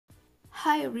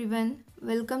Hi everyone,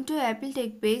 welcome to Apple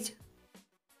Tech Page.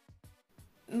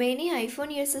 Many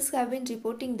iPhone users have been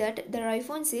reporting that their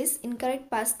iPhone says incorrect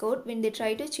passcode when they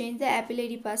try to change the Apple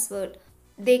ID password.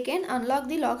 They can unlock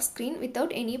the lock screen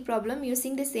without any problem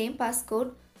using the same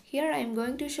passcode. Here I am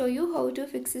going to show you how to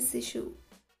fix this issue.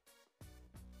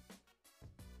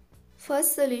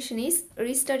 First solution is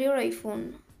restart your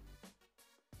iPhone.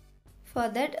 For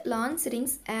that, launch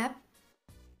Settings app.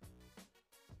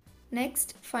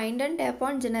 Next, find and tap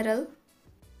on General.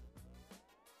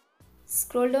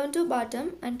 Scroll down to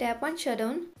bottom and tap on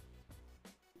Shutdown.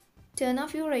 Turn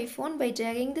off your iPhone by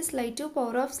dragging the slide to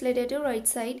power off slider to right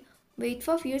side. Wait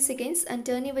for few seconds and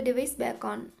turn your device back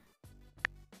on.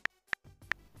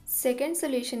 Second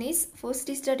solution is force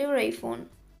restart your iPhone.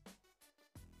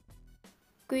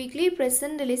 Quickly press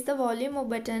and release the volume up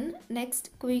button. Next,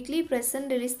 quickly press and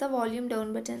release the volume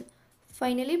down button.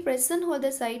 Finally, press and hold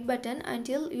the side button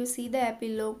until you see the Apple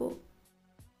logo.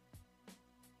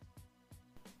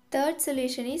 Third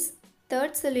solution is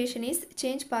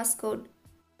change passcode.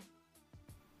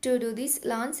 To do this,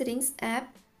 launch Settings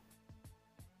app.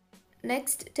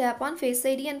 Next, tap on Face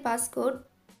ID and passcode.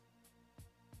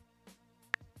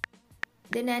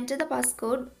 Then enter the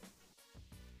passcode.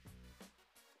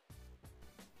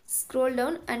 Scroll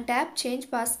down and tap Change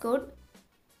Passcode.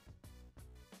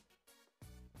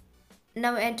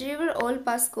 Now enter your old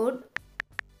passcode.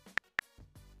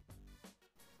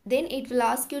 Then it will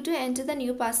ask you to enter the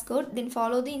new passcode, then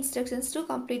follow the instructions to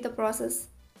complete the process.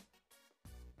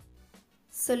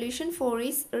 Solution 4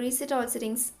 is reset all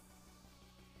settings.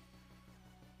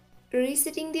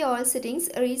 Resetting the all settings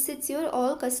resets your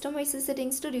all customized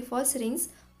settings to default settings,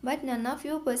 but none of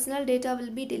your personal data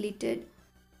will be deleted.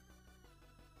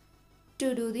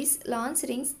 To do this, launch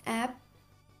Settings app.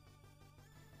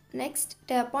 Next,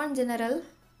 tap on General.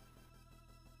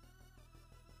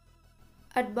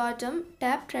 At bottom,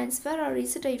 tap Transfer or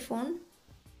Reset iPhone.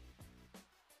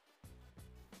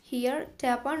 Here,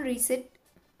 tap on Reset.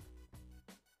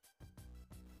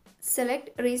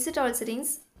 Select Reset all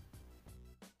settings.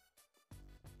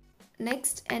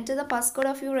 Next, enter the passcode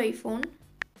of your iPhone.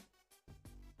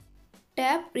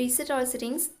 Tap Reset all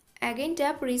settings. Again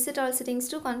tap Reset all settings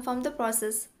to confirm the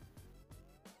process.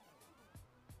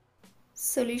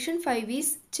 Solution 5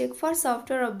 is check for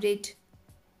software update.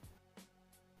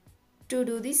 To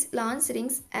do this, launch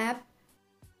Settings app.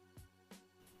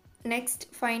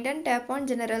 Next, find and tap on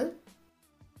General.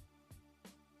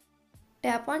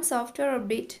 Tap on Software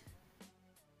Update.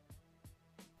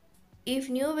 If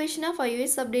new version of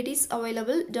iOS update is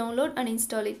available, download and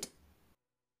install it.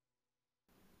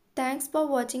 Thanks for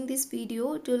watching this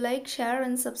video. Do like, share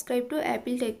and subscribe to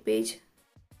Apple Tech Page.